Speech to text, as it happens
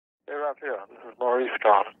out here. This is Maurice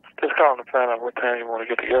calling. Just calling to find out what time you want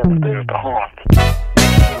to get together there at the Horn.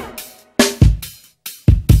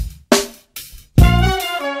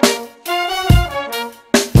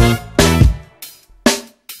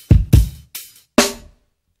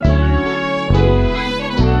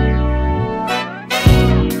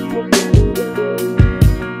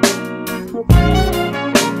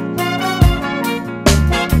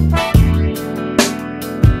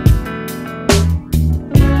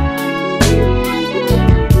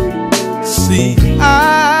 See,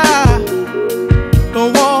 I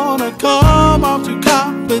don't wanna come off too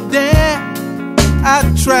confident. I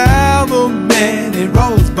travel many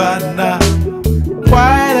roads, but not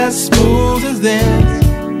quite as smooth as this.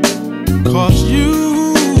 'Cause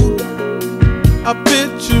you are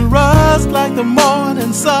picturesque like the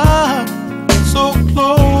morning sun, so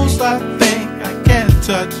close I think I can't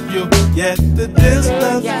touch you, yet the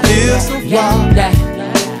distance is so far.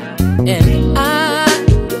 And I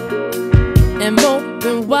am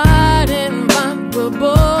open, wide, and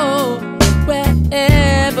vulnerable.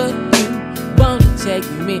 Wherever you want to take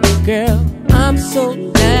me, girl, I'm so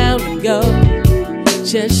down to go.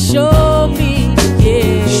 Just show me,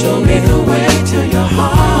 yeah. Show me the way to your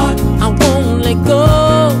heart. I won't let go.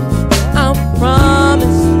 I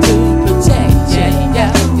promise to protect you.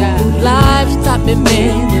 Life's taught me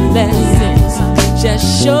many lessons.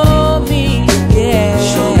 Just show me, yeah.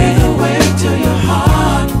 Show me the way to your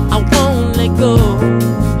heart. I won't let go.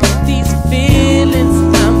 These feelings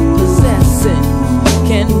I'm possessing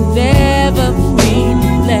can never be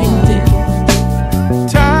neglected.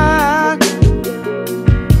 Time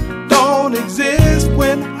don't exist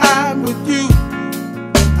when I'm with you.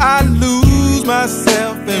 I lose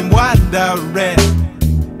myself in one direct.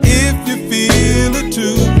 If you feel it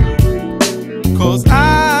too, 'cause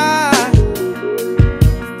I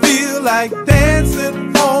feel like dancing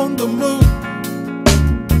on the moon.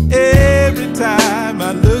 Every time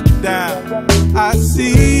I look down, I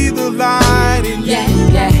see the light in you.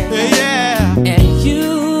 Yeah. And you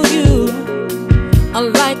are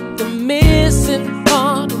like the missing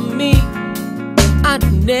part of me. I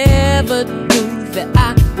never knew that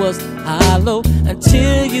I was hollow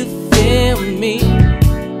until you found me.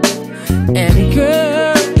 And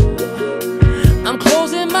girl, I'm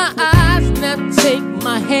closing my eyes, now take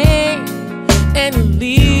my hand and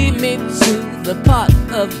lead me to the part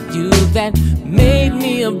of you that made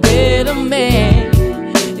me a better man.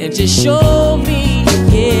 And just show me,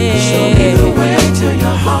 yeah. Show me the way to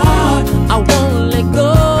your heart. I won't let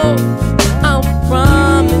go. I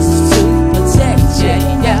promise to protect you.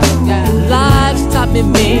 Life's taught me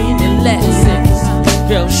many lessons.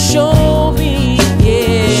 Girl, show me,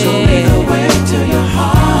 yeah. Show me the way to your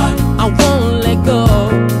heart. I won't let go.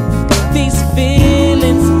 These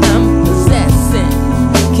feelings I'm possessing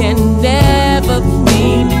can never be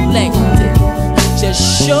neglected. Just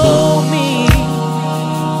show me,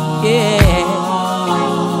 yeah.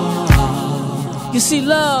 You see,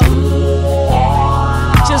 love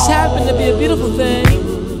just happened to be a beautiful thing.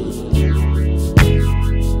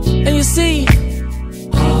 And you see,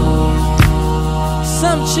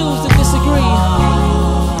 some choose to disagree,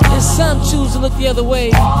 and some choose to look the other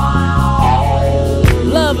way.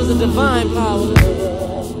 Love is a divine power.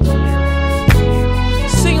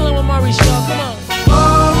 Sing along with Maurice, y'all, come on.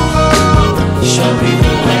 Show me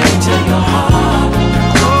the way to your heart.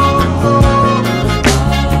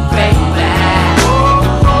 Baby,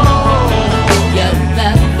 your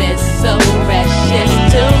love is so precious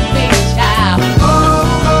to me, child.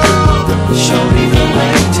 Show me the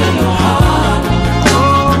way to your heart.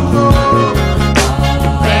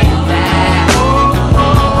 Baby,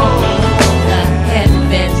 the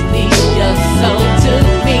heavens need your soul to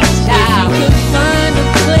me, child. You could find a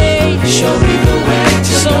place Show me the way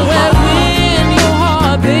to your somewhere heart. in your heart.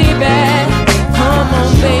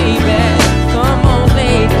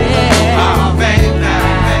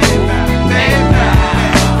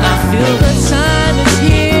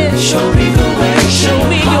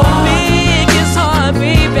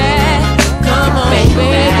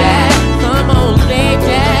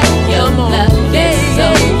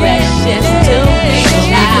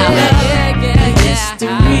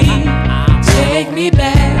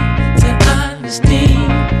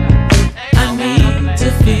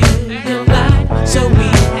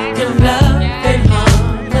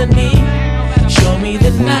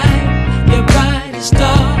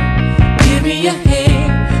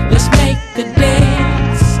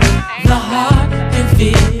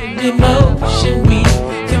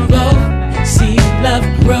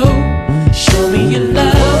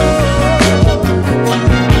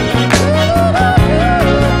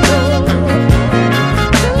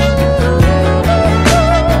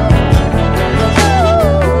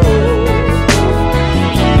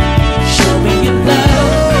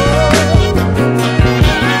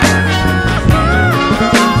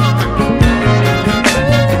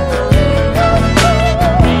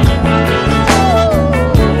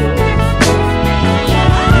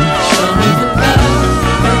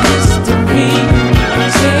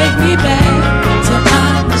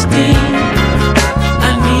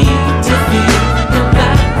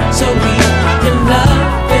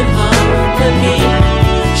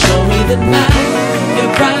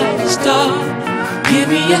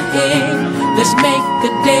 Let's make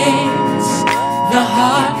a dance. The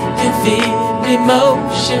heart can feel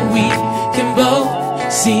emotion. We can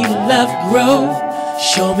both see love grow.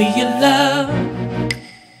 Show me your love.